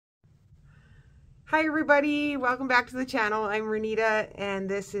Hi everybody, welcome back to the channel. I'm Renita and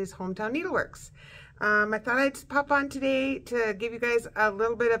this is Hometown Needleworks. I thought I'd pop on today to give you guys a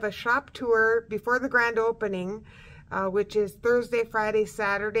little bit of a shop tour before the grand opening, which is Thursday, Friday,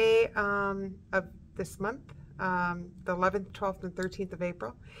 Saturday of this month, the 11th, 12th, and 13th of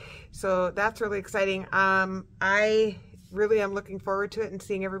April. So that's really exciting. I really am looking forward to it and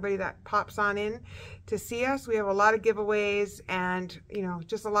seeing everybody that pops on in to see us. We have a lot of giveaways and, you know,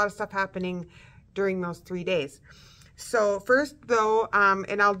 just a lot of stuff happening during those 3 days. So first though,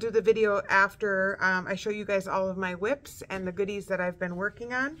 and I'll do the video after I show you guys all of my WIPS and the goodies that I've been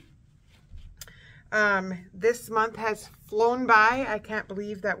working on. This month has flown by. I can't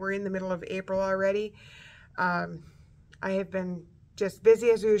believe that we're in the middle of April already. I have been just busy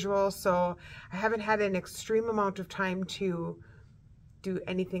as usual, so I haven't had an extreme amount of time to do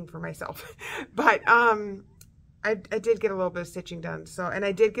anything for myself. But I did get a little bit of stitching done. So, and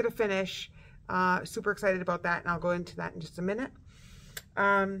I did get a finish. Super excited about that, and I'll go into that in just a minute.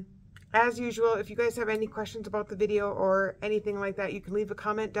 As usual, if you guys have any questions about the video or anything like that, you can leave a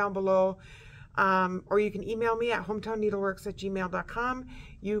comment down below, or you can email me at HometownNeedleworks@gmail.com.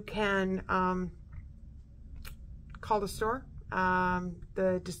 You can call the store.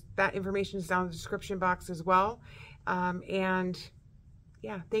 That information is down in the description box as well. And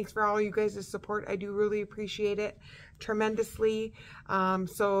yeah, thanks for all you guys' support. I do really appreciate it tremendously.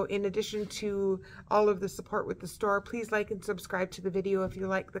 So in addition to all of the support with the store, please like and subscribe to the video if you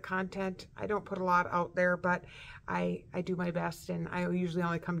like the content. I don't put a lot out there, but I do my best, and I usually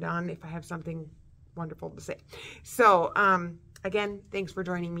only come down if I have something wonderful to say. So again, thanks for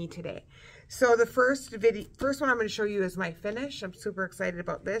joining me today. So the first one I'm going to show you is my finish. I'm super excited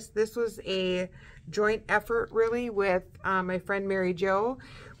about this. This was a joint effort really with my friend Mary Jo.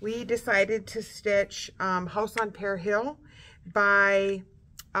 We decided to stitch House on Pear Hill by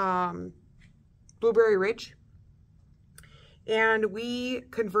Blueberry Ridge. And we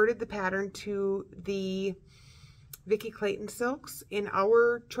converted the pattern to the Vicki Clayton silks in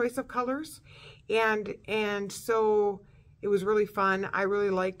our choice of colors. And so it was really fun. I really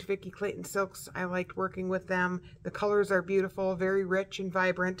liked Vicki Clayton silks. I liked working with them. The colors are beautiful, very rich and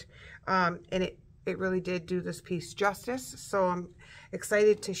vibrant. And it really did do this piece justice. So I'm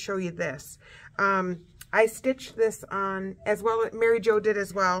excited to show you this. I stitched this on, as well as Mary Jo did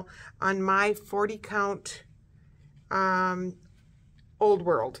as well, on my 40 count Old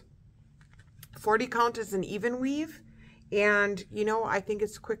World. 40 count is an even weave. And, you know, I think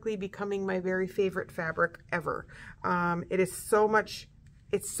it's quickly becoming my very favorite fabric ever. It is so much,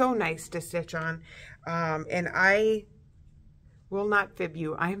 it's so nice to stitch on. And I will not fib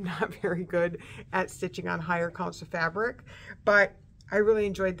you. I am not very good at stitching on higher counts of fabric, but I really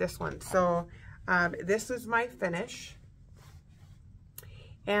enjoyed this one. So this is my finish.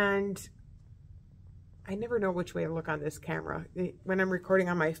 And I never know which way to look on this camera when I'm recording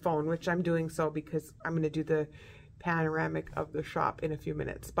on my phone, which I'm doing so because I'm going to do the panoramic of the shop in a few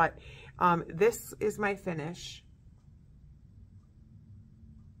minutes. But this is my finish.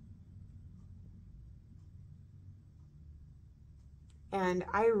 And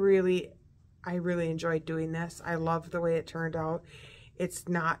I really enjoyed doing this. I love the way it turned out. It's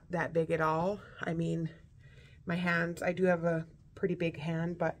not that big at all. I mean, my hands, I do have a pretty big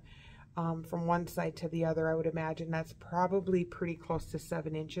hand, but from one side to the other, I would imagine that's probably pretty close to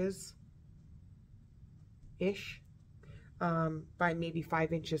 7 inches ish. By maybe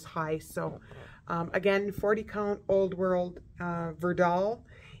 5 inches high. So again, 40 count Old World Verdal.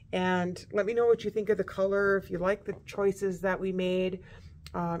 And let me know what you think of the color, if you like the choices that we made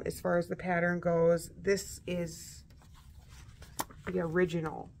as far as the pattern goes. This is the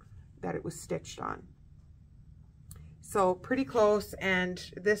original that it was stitched on. So pretty close, and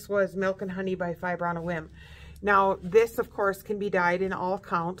this was Milk and Honey by Fiber on a Whim. Now this of course can be dyed in all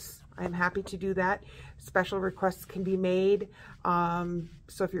counts. I'm happy to do that. Special requests can be made.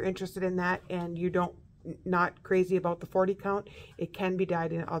 So if you're interested in that and you not crazy about the 40 count, it can be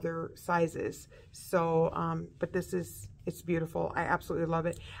dyed in other sizes. So, but it's beautiful. I absolutely love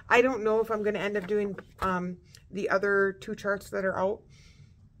it. I don't know if I'm going to end up doing the other 2 charts that are out.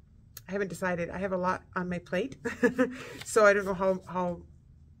 I haven't decided. I have a lot on my plate. So I don't know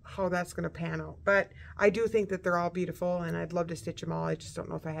how that's going to pan out, but I do think that they're all beautiful, and I'd love to stitch them all. I just don't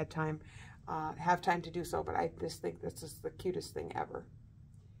know if I had time, have time to do so, but I just think this is the cutest thing ever.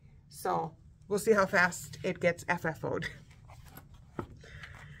 So we'll see how fast it gets FFO'd.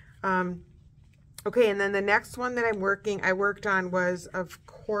 Okay, and then the next one that I worked on was, of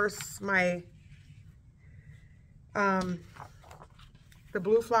course, my the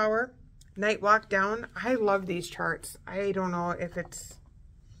Blue Flower Night Walk Down. I love these charts. I don't know if it's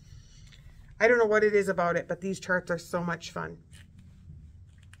I don't know what it is about it, but these charts are so much fun.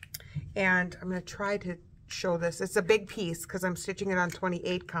 And I'm going to try to show this. It's a big piece because I'm stitching it on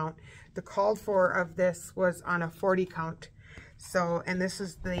 28 count. The called for of this was on a 40 count. So, and this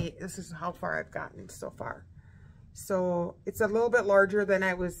is how far I've gotten so far. So it's a little bit larger than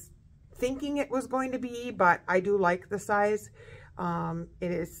I was thinking it was going to be, but I do like the size.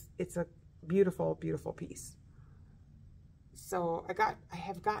 It's a beautiful, beautiful piece. So I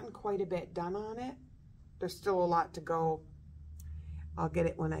have gotten quite a bit done on it. There's still a lot to go. I'll get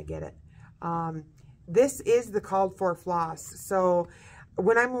it when I get it. This is the called for floss. So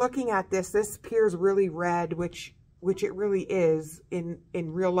when I'm looking at this appears really red, which it really is. In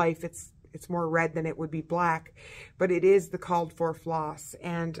real life, it's more red than it would be black, but it is the called for floss.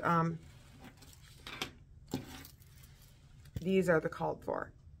 And these are the called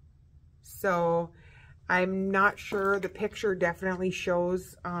for. So I'm not sure. The picture definitely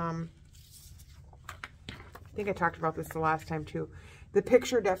shows, I think I talked about this the last time too. The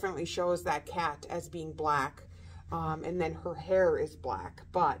picture definitely shows that cat as being black, and then her hair is black,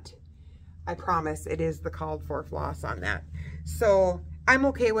 but I promise it is the called for floss on that. So I'm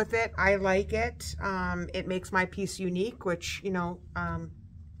okay with it. I like it. It makes my piece unique, which, you know,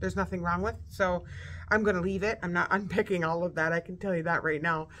 there's nothing wrong with. So I'm going to leave it. I'm not unpicking all of that. I can tell you that right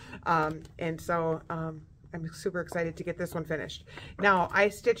now. And so I'm super excited to get this one finished. Now, I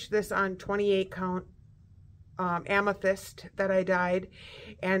stitched this on 28 count amethyst that I dyed.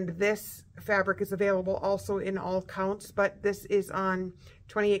 And this fabric is available also in all counts, but this is on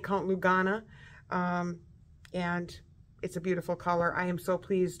 28 count Lugana. And it's a beautiful color. I am so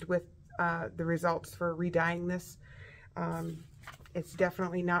pleased with the results for re-dyeing this. It's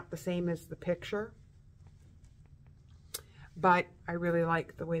definitely not the same as the picture, but I really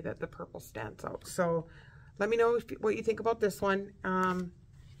like the way that the purple stands out. So let me know what you think about this one.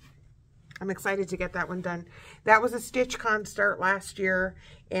 I'm excited to get that one done. That was a StitchCon start last year,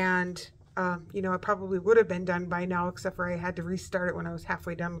 and you know, it probably would have been done by now, except for I had to restart it when I was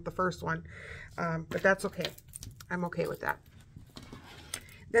halfway done with the first one. But that's okay. I'm okay with that.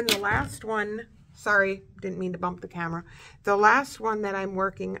 Then the last one, sorry, didn't mean to bump the camera. The last one that I'm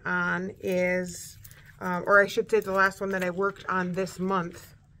working on is, or I should say the last one that I worked on this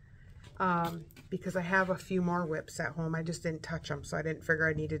month, because I have a few more WIPs at home. I just didn't touch them, so I didn't figure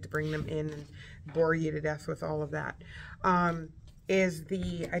I needed to bring them in and bore you to death with all of that. I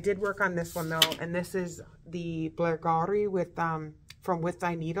did work on this one though, and this is the Blairgowrie with, from With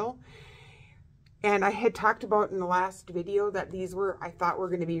Thy Needle. And I had talked about in the last video that these I thought were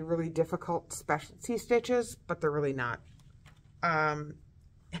going to be really difficult specialty stitches, but they're really not.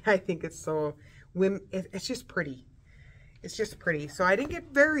 I think it's so, it's just pretty. It's just pretty. So I didn't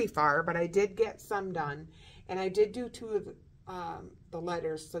get very far, but I did get some done. And I did do two of the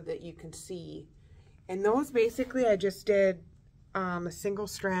letters so that you can see. And those basically I just did a single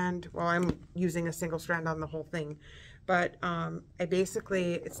strand. Well, I'm using a single strand on the whole thing. But I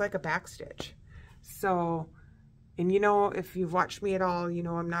basically, it's like a back stitch. So, and you know, if you've watched me at all, you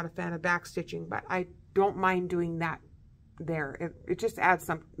know I'm not a fan of back stitching, but I don't mind doing that there. It just adds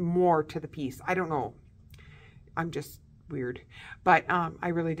some more to the piece. I don't know. I'm just weird, but I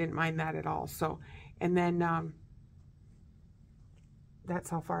really didn't mind that at all. So, and then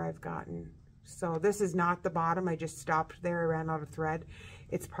that's how far I've gotten. So this is not the bottom. I just stopped there. I ran out of thread.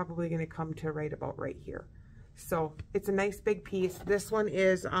 It's probably going to come to right about right here. So it's a nice big piece. This one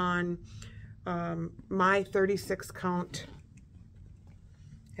is on my 36 count,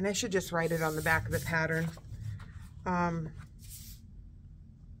 and I should just write it on the back of the pattern. I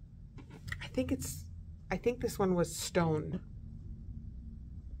think this one was stone.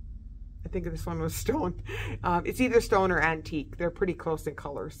 I think this one was stone. It's either stone or antique. They're pretty close in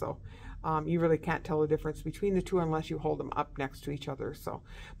color, so you really can't tell the difference between the two unless you hold them up next to each other. So,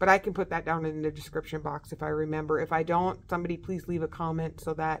 but I can put that down in the description box if I remember. If I don't, somebody please leave a comment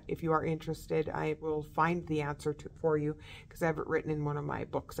so that if you are interested, I will find the answer for you, because I have it written in one of my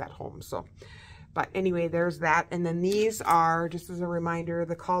books at home. So, but anyway, there's that. And then these are, just as a reminder,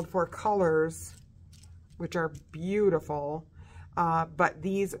 the called for colors, which are beautiful. But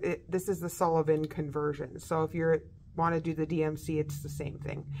this is the Sullivan conversion. So if you want to do the DMC, it's the same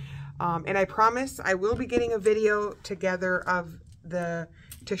thing. And I promise I will be getting a video together of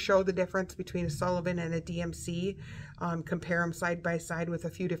to show the difference between a Sullivan and a DMC, compare them side by side with a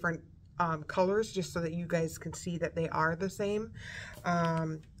few different colors, just so that you guys can see that they are the same.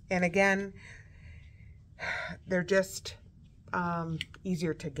 And again, they're just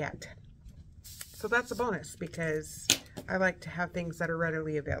easier to get. So that's a bonus, because I like to have things that are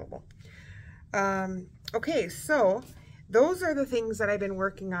readily available. Okay, so those are the things that I've been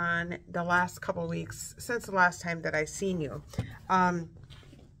working on the last couple of weeks since the last time that I've seen you.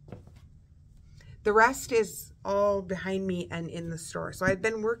 The rest is all behind me and in the store. So I've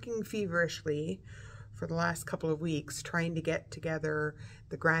been working feverishly for the last couple of weeks trying to get together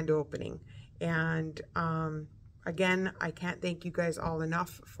the grand opening. And again, I can't thank you guys all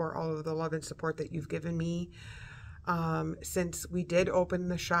enough for all of the love and support that you've given me since we did open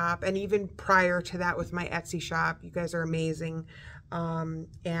the shop, and even prior to that with my Etsy shop. You guys are amazing.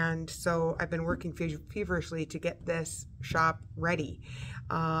 And so I've been working feverishly to get this shop ready.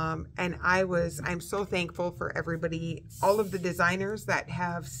 And I'm so thankful for everybody, all of the designers that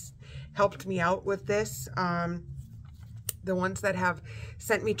have helped me out with this. The ones that have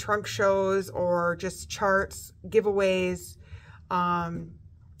sent me trunk shows or just charts, giveaways,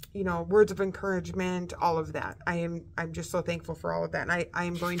 you know, words of encouragement, all of that. I'm just so thankful for all of that. And I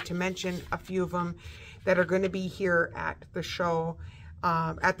am going to mention a few of them that are going to be here at the show,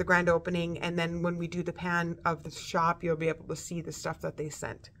 at the grand opening. And then when we do the pan of the shop, you'll be able to see the stuff that they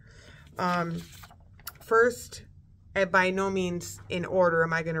sent. First, and by no means in order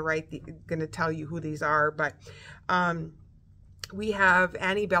am I going to tell you who these are, but we have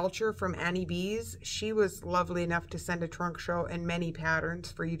Annie Belcher from Annie Bees. She was lovely enough to send a trunk show and many patterns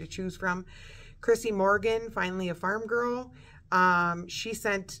for you to choose from. Chrissy Morgan, finally a farm girl. She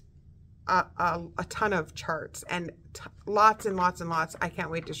sent a ton of charts and lots and lots and lots. I can't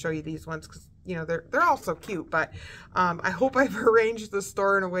wait to show you these ones because, you know, they're all so cute. But I hope I've arranged the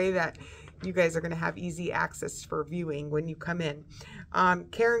store in a way that you guys are going to have easy access for viewing when you come in.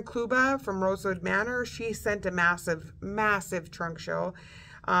 Karen Kluba from Rosewood Manor, she sent a massive, massive trunk show.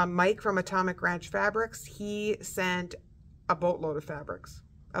 Mike from Atomic Ranch Fabrics, he sent a boatload of fabrics,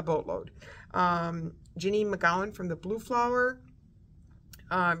 a boatload. Janine McGowan from the Blue Flower,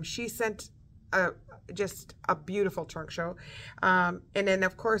 she sent just a beautiful trunk show. And then,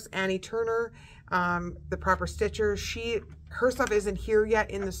 of course, Annie Turner, the Proper Stitcher, her stuff isn't here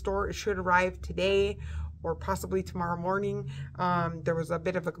yet in the store. It should arrive today or possibly tomorrow morning. There was a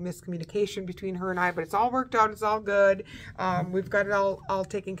bit of a miscommunication between her and I, but it's all worked out. It's all good. We've got it all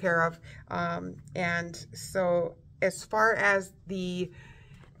taken care of. And so as far as the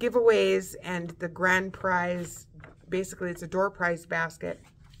giveaways and the grand prize, basically it's a door prize basket.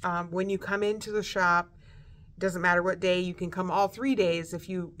 When you come into the shop, doesn't matter what day, you can come all 3 days if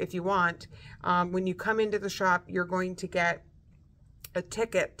you want. When you come into the shop, you're going to get a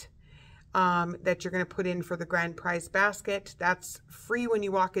ticket that you're going to put in for the grand prize basket. That's free when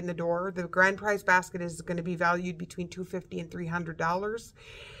you walk in the door. The grand prize basket is going to be valued between $250 and $300.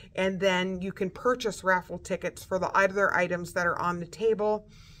 And then you can purchase raffle tickets for the other items that are on the table.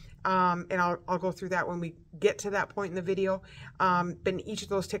 And I'll go through that when we get to that point in the video. But each of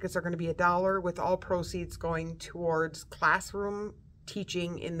those tickets are going to be $1, with all proceeds going towards classroom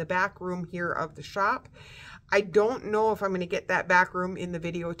teaching in the back room here of the shop. I don't know if I'm going to get that back room in the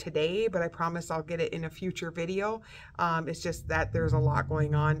video today, but I promise I'll get it in a future video. It's just that there's a lot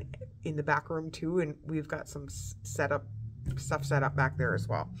going on in the back room too, and we've got some stuff set up back there as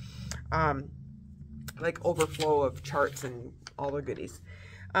well. Like overflow of charts and all the goodies.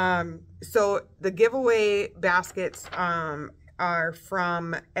 So the giveaway baskets are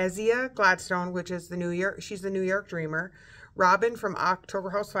from Ezia Gladstone, which is she's the New York Dreamer. Robin from October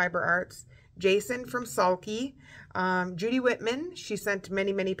House Fiber Arts. Jason from Sulky. Judy Whitman, she sent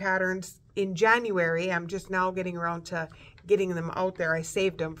many, many patterns in January. I'm just now getting around to getting them out there. I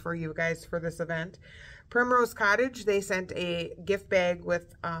saved them for you guys for this event. Primrose Cottage, they sent a gift bag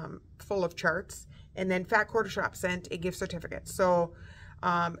with full of charts. And then Fat Quarter Shop sent a gift certificate. So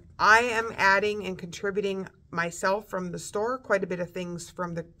I am adding and contributing myself from the store quite a bit of things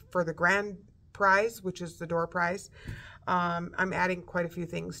for the grand prize, which is the door prize. I'm adding quite a few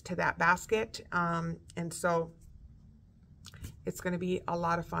things to that basket. And so it's going to be a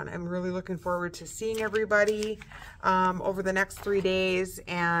lot of fun. I'm really looking forward to seeing everybody over the next 3 days.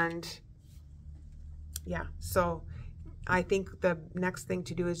 And yeah, so I think the next thing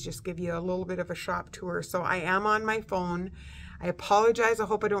to do is just give you a little bit of a shop tour. So I am on my phone. I apologize. I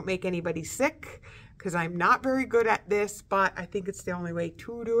hope I don't make anybody sick because I'm not very good at this, but I think it's the only way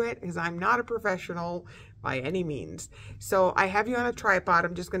to do it because I'm not a professional by any means. So I have you on a tripod.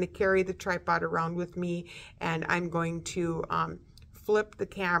 I'm just going to carry the tripod around with me, and I'm going to flip the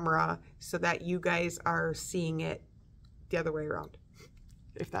camera so that you guys are seeing it the other way around,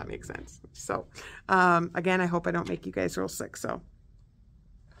 if that makes sense. So again, I hope I don't make you guys real sick. So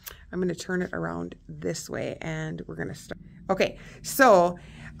I'm going to turn it around this way and we're going to start. Okay, so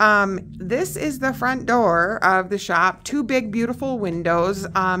This is the front door of the shop. Two big, beautiful windows.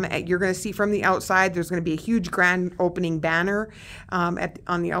 You're going to see from the outside, there's going to be a huge grand opening banner on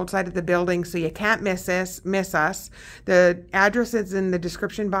the outside of the building, so you can't miss us. The address is in the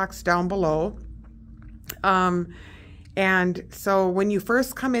description box down below. And so when you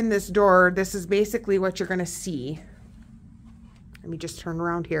first come in this door, this is basically what you're going to see. Let me just turn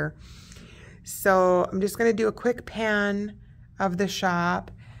around here. So I'm just going to do a quick pan of the shop.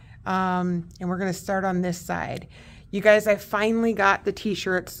 And we're going to start on this side. You guys, I finally got the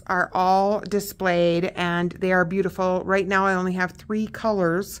t-shirts are all displayed and they are beautiful. Right now I only have 3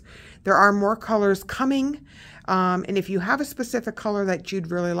 colors. There are more colors coming. And if you have a specific color that you'd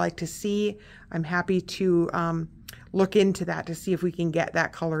really like to see, I'm happy to look into that to see if we can get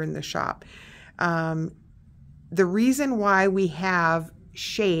that color in the shop. The reason why we have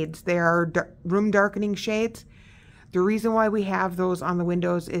shades, they are room darkening shades. The reason why we have those on the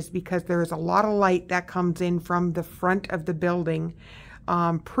windows is because there's a lot of light that comes in from the front of the building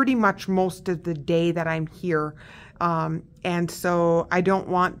pretty much most of the day that I'm here. And so I don't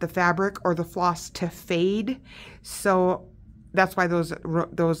want the fabric or the floss to fade. So that's why those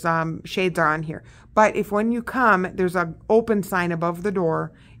shades are on here. But if when you come, there's an open sign above the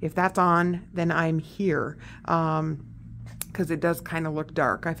door. If that's on, then I'm here. Because it does kind of look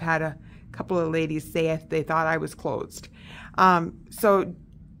dark. I've had a couple of ladies say they thought I was closed. So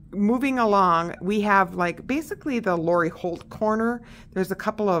moving along, we have like basically the Lori Holt corner. There's a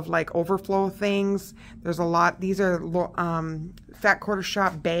couple of like overflow things. There's a lot. These are Fat Quarter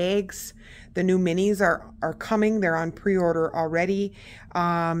Shop bags. The new minis are coming. They're on pre-order already.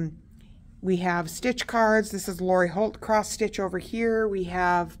 We have stitch cards. This is Lori Holt cross stitch over here. We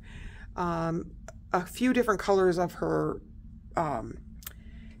have a few different colors of her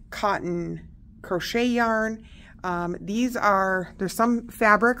cotton crochet yarn. There's some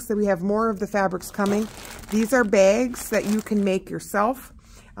fabrics that we have more of the fabrics coming. These are bags that you can make yourself.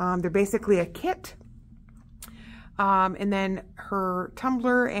 They're basically a kit. And then her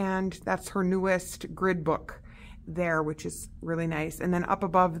tumbler, and that's her newest grid book there, which is really nice. And then up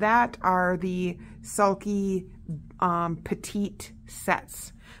above that are the Sulky petite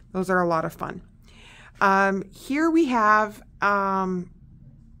sets. Those are a lot of fun. Here we have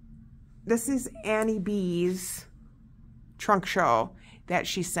this is Annie B's trunk show that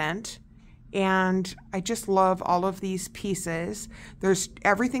she sent, and I just love all of these pieces. There's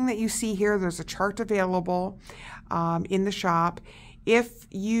everything that you see here. There's a chart available in the shop. If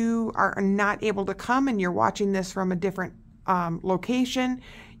you are not able to come and you're watching this from a different location,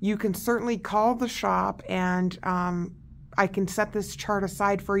 you can certainly call the shop, and I can set this chart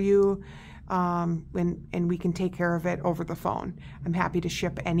aside for you. And we can take care of it over the phone. I'm happy to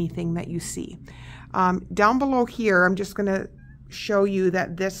ship anything that you see. Down below here, I'm just going to show you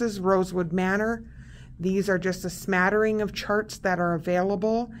that this is Rosewood Manor. These are just a smattering of charts that are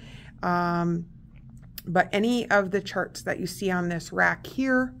available. But any of the charts that you see on this rack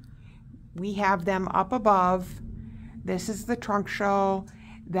here, we have them up above. This is the trunk show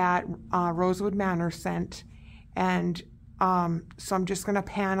that Rosewood Manor sent. And so I'm just going to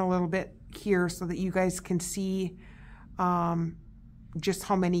pan a little bit here so that you guys can see just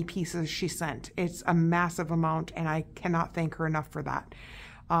how many pieces she sent. It's a massive amount, and I cannot thank her enough for that.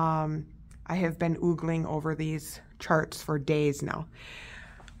 I have been oogling over these charts for days now.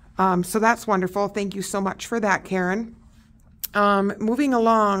 So that's wonderful. Thank you so much for that, Karen. Moving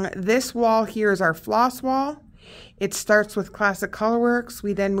along, this wall here is our floss wall. It starts with Classic Colorworks.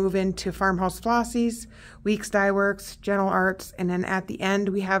 We then move into Farmhouse Flossies, Weeks Dye Works, Gentle Arts, and then at the end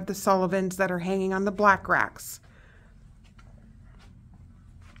we have the Sullivans that are hanging on the black racks.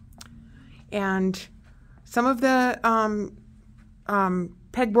 And some of the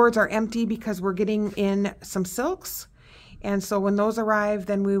pegboards are empty because we're getting in some silks. And so when those arrive,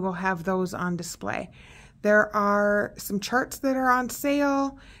 then we will have those on display. There are some charts that are on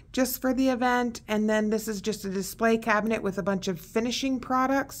sale just for the event, and then this is just a display cabinet with a bunch of finishing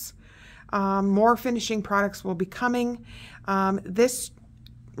products. More finishing products will be coming. This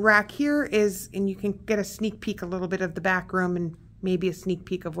rack here is, and you can get a sneak peek a little bit of the back room and maybe a sneak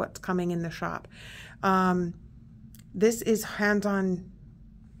peek of what's coming in the shop. This is Heart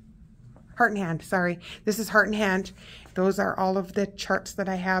and Hand, sorry. This is Heart and Hand. Those are all of the charts that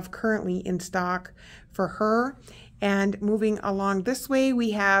I have currently in stock for her. And moving along this way,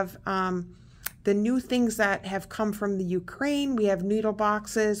 we have the new things that have come from the Ukraine. We have needle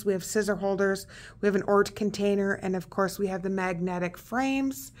boxes, we have scissor holders, we have an Ort container, and of course we have the magnetic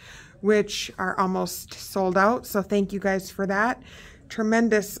frames, which are almost sold out. So thank you guys for that.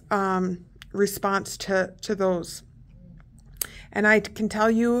 Tremendous response to those. And I can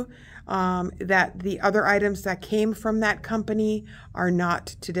tell you that the other items that came from that company are not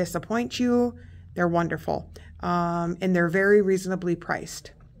to disappoint you. They're wonderful, and they're very reasonably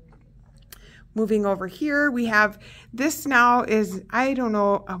priced. Moving over here, we have this now is, I don't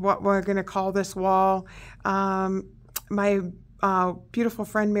know what we're going to call this wall. My beautiful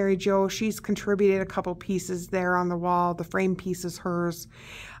friend Mary Jo, she's contributed a couple pieces there on the wall. The frame piece is hers.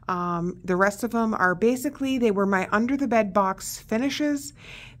 The rest of them are basically, they were my under the bed box finishes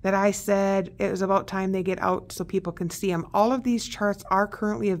that I said it was about time they get out so people can see them. All of these charts are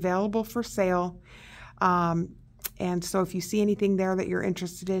currently available for sale. And so if you see anything there that you're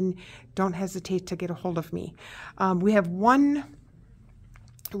interested in, don't hesitate to get a hold of me. We have one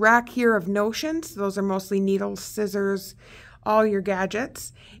rack here of notions. Those are mostly needles, scissors, all your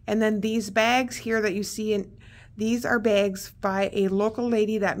gadgets. And then these bags here that you see, these are bags by a local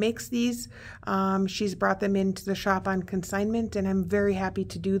lady that makes these. She's brought them into the shop on consignment, and I'm very happy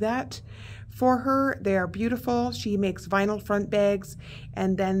to do that for her. They are beautiful. She makes vinyl front bags,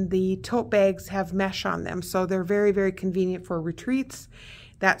 and then the tote bags have mesh on them, so they're very, very convenient for retreats,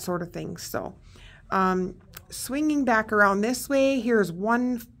 that sort of thing. So swinging back around this way, here's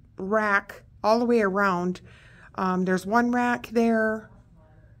one rack all the way around. There's one rack there,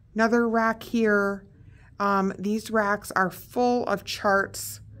 another rack here. These racks are full of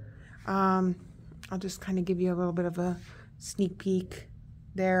charts. I'll just kind of give you a little bit of a sneak peek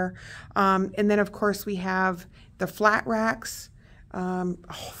there. And then of course we have the flat racks.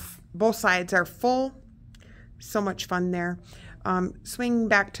 Both sides are full. So much fun there. Swing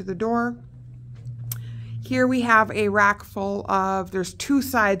back to the door. Here we have a rack full of, there's two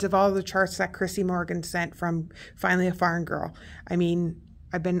sides of all the charts that Chrissy Morgan sent from Finally a Farm Girl. I mean,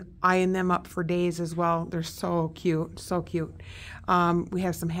 I've been eyeing them up for days as well. They're so cute, so cute. We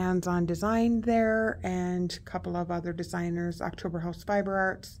have some hands-on design there and a couple of other designers, October House Fiber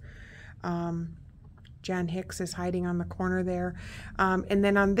Arts. Jan Hicks is hiding on the corner there. And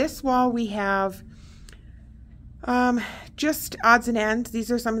then on this wall we have just odds and ends.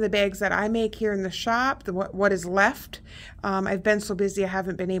 These are some of the bags that I make here in the shop, what is left. I've been so busy I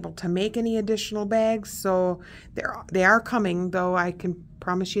haven't been able to make any additional bags, so they are coming, though I can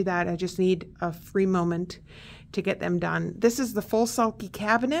promise you that. I just need a free moment to get them done. This is the full sulky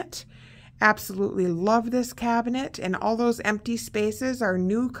cabinet. Absolutely love this cabinet, and all those empty spaces are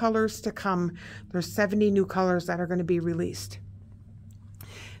new colors to come. There's 70 new colors that are going to be released.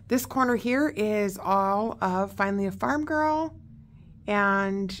 This corner here is all of Finally a Farm Girl,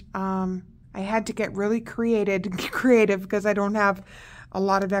 and I had to get really creative because I don't have a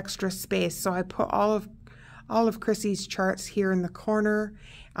lot of extra space. So I put all of Chrissy's charts here in the corner.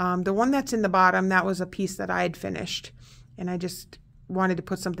 The one that's in the bottom, that was a piece that I had finished, and I just wanted to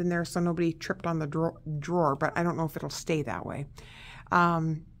put something there so nobody tripped on the drawer, but I don't know if it'll stay that way.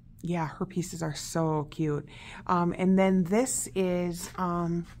 Yeah, her pieces are so cute. And then this is,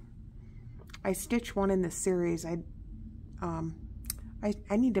 I stitched one in the series. I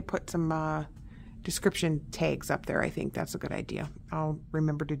need to put some description tags up there. I think that's a good idea. I'll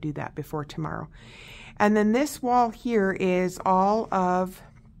remember to do that before tomorrow. And then this wall here is all of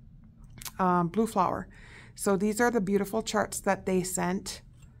Blue Flower. So these are the beautiful charts that they sent.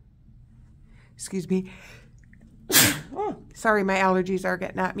 Excuse me. Oh, sorry, my allergies are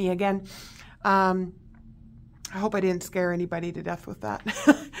getting at me again. I hope I didn't scare anybody to death with that.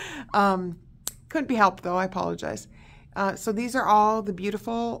 Couldn't be helped, though. I apologize. So these are all the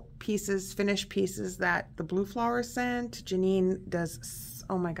beautiful pieces, finished pieces that the Blue Flower sent. Janine does,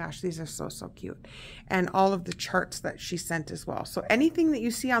 oh my gosh, these are so, so cute. And all of the charts that she sent as well. So anything that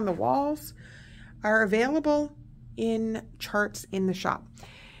you see on the walls are available in charts in the shop.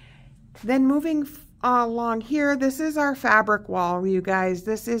 Then moving along here, this is our fabric wall, you guys.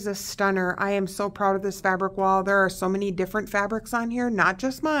 This is a stunner. I am so proud of this fabric wall. There are so many different fabrics on here, not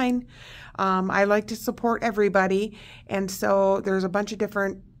just mine. I like to support everybody, and so there's a bunch of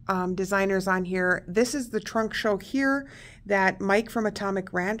different designers on here. This is the trunk show here that Mike from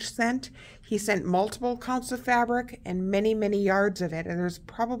Atomic Ranch sent. He sent multiple counts of fabric and many, many yards of it, and there's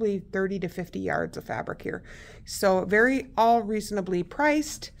probably 30 to 50 yards of fabric here. So all reasonably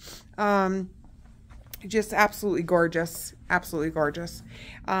priced. Just absolutely gorgeous, absolutely gorgeous.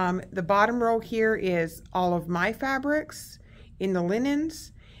 The bottom row here is all of my fabrics in the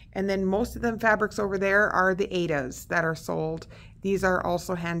linens, and then most of them fabrics over there are the Adas that are sold. These are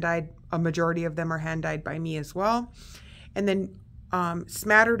also hand-dyed. A majority of them are hand-dyed by me as well. And then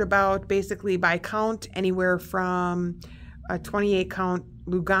smattered about basically by count, anywhere from a 28 count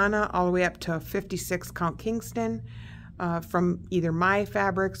Lugana all the way up to a 56 count Kingston, from either my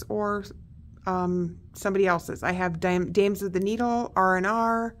fabrics or somebody else's. I have Dames of the Needle,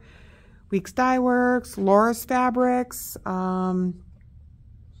 R&R, Weeks Dye Works, Laura's Fabrics.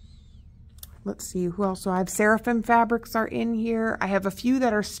 Let's see, who else? So I have Seraphim Fabrics are in here. I have a few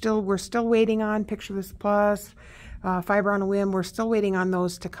that are we're still waiting on. Picture This Plus, Fiber on a Whim. We're still waiting on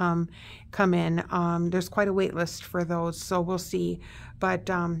those to come in. There's quite a wait list for those, so we'll see. But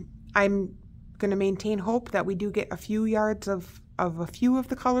I'm going to maintain hope that we do get a few yards of a few of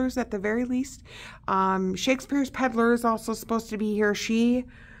the colors at the very least. Shakespeare's Peddler is also supposed to be here. She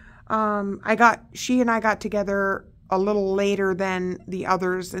and I got together a little later than the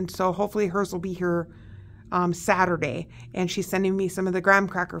others, and so hopefully hers will be here Saturday, and she's sending me some of the graham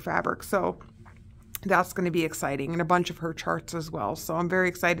cracker fabric, so that's going to be exciting, and a bunch of her charts as well, so I'm very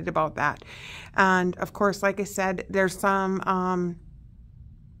excited about that. And of course, like I said, there's some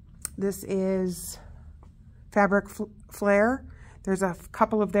this is Fabric Flare. There's a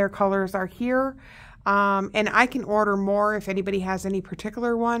couple of their colors are here. And I can order more if anybody has any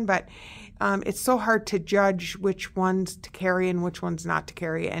particular one, but it's so hard to judge which ones to carry and which ones not to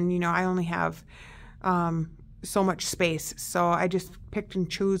carry. And, you know, I only have so much space, so I just picked and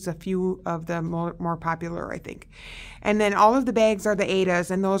choose a few of the more popular, I think. And then all of the bags are the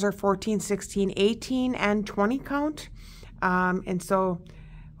Adas, and those are 14, 16, 18, and 20 count. And so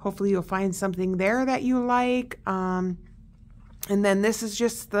hopefully you'll find something there that you like. And then this is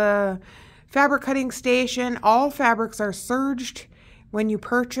just the fabric cutting station. All fabrics are surged when you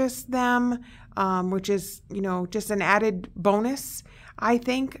purchase them, which is, you know, just an added bonus, I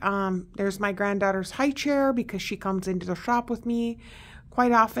think. There's my granddaughter's high chair because she comes into the shop with me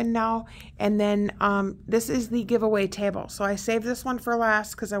quite often now. And then this is the giveaway table. So I saved this one for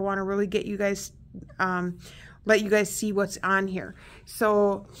last because I want to really get you guys, let you guys see what's on here.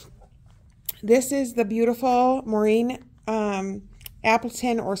 So this is the beautiful Maureen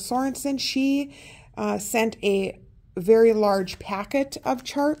Appleton or Sorensen. She sent a very large packet of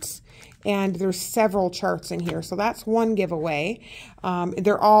charts, and there's several charts in here. So that's one giveaway.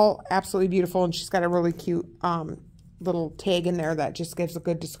 They're all absolutely beautiful, and she's got a really cute little tag in there that just gives a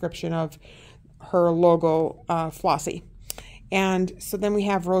good description of her logo, Flossie. And so then we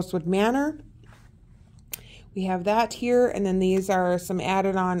have Rosewood Manor. We have that here, and then these are some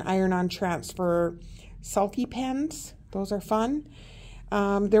added on iron-on transfer sulky pens. Those are fun.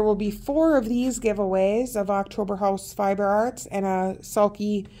 There will be 4 of these giveaways of October House Fiber Arts and a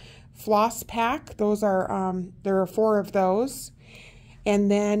sulky floss pack. Those are, there are 4 of those. And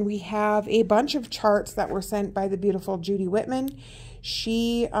then we have a bunch of charts that were sent by the beautiful Judy Whitman.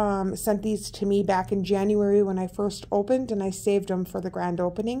 She sent these to me back in January when I first opened, and I saved them for the grand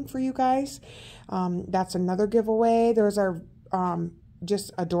opening for you guys. That's another giveaway. Those are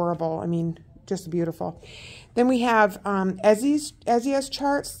just adorable. I mean, just beautiful. Then we have Ezzy's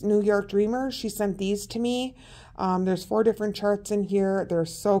charts, New York Dreamer. She sent these to me. There's 4 different charts in here. They're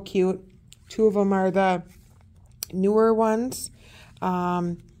so cute. 2 of them are the newer ones.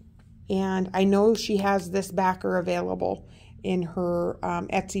 And I know she has this backer available in her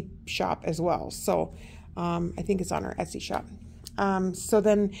Etsy shop as well. So I think it's on her Etsy shop. So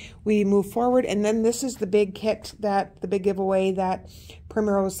then we move forward, and then this is the big kit, the big giveaway that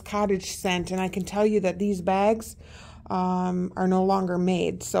Primrose Cottage sent, and I can tell you that these bags are no longer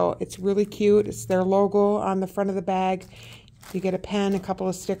made. So it's really cute. It's their logo on the front of the bag. You get a pen, a couple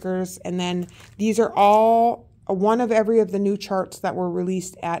of stickers, and then these are all one of every of the new charts that were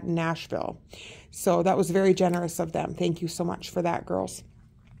released at Nashville. So that was very generous of them. Thank you so much for that, girls.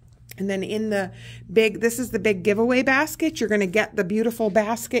 And then in the big, this is the big giveaway basket. You're going to get the beautiful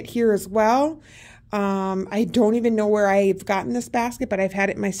basket here as well. I don't even know where I've gotten this basket, but I've had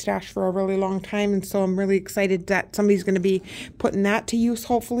it in my stash for a really long time, and so I'm really excited that somebody's going to be putting that to use,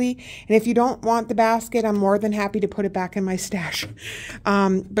 hopefully. And if you don't want the basket, I'm more than happy to put it back in my stash.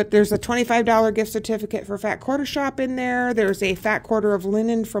 But there's a $25 gift certificate for Fat Quarter Shop in there. There's a fat quarter of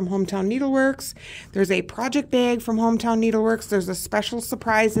linen from Hometown Needleworks. There's a project bag from Hometown Needleworks. There's a special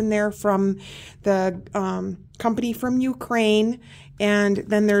surprise in there from the company from Ukraine. And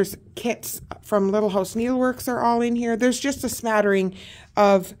then there's kits from Little House Needleworks are all in here. There's just a smattering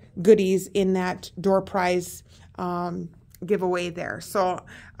of goodies in that door prize giveaway there. So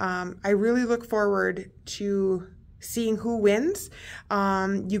I really look forward to seeing who wins.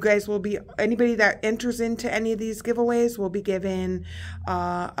 You guys will be, anybody that enters into any of these giveaways will be given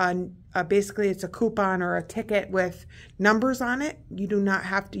basically it's a coupon or a ticket with numbers on it. You do not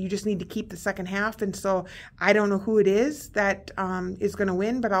have to, you just need to keep the second half. And so I don't know who it is that is going to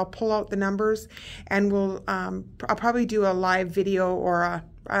win, but I'll pull out the numbers, and we'll, I'll probably do a live video, or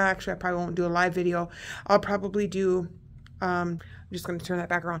actually I probably won't do a live video. I'll probably do just going to turn that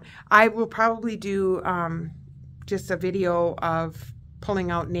back around. I will probably do just a video of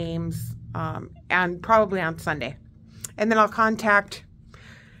pulling out names and probably on Sunday. And then I'll contact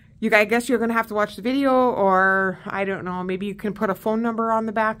you guys. I guess you're going to have to watch the video, or I don't know, maybe you can put a phone number on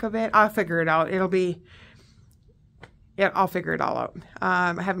the back of it. I'll figure it out. I'll figure it all out.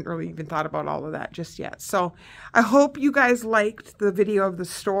 I haven't really even thought about all of that just yet. So I hope you guys liked the video of the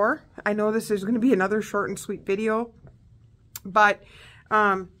store. I know this is going to be another short and sweet video, but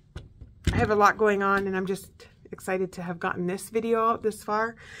I have a lot going on, and I'm just excited to have gotten this video out this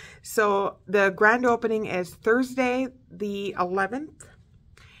far. So the grand opening is Thursday the 11th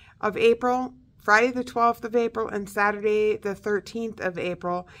of April, Friday the 12th of April, and Saturday the 13th of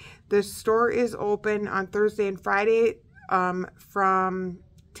April. The store is open on Thursday and Friday from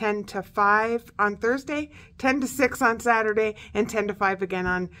 10 to 5 on Thursday, 10 to 6 on Saturday, and 10 to 5 again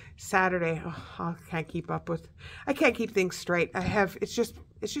on Saturday. Oh, I can't keep things straight. It's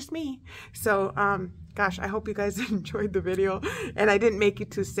just me. So, gosh, I hope you guys enjoyed the video, and I didn't make you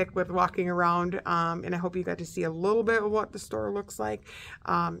too sick with walking around, and I hope you got to see a little bit of what the store looks like.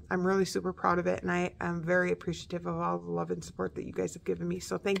 I'm really super proud of it, and I am very appreciative of all the love and support that you guys have given me.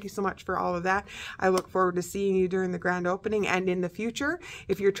 So thank you so much for all of that. I look forward to seeing you during the grand opening and in the future.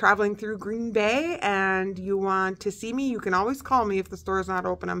 If you're traveling through Green Bay and you want to see me, you can always call me if the store is not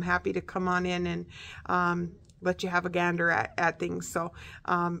open. I'm happy to come on in and let you have a gander at things. So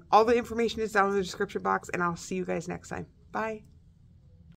all the information is down in the description box, and I'll see you guys next time. Bye.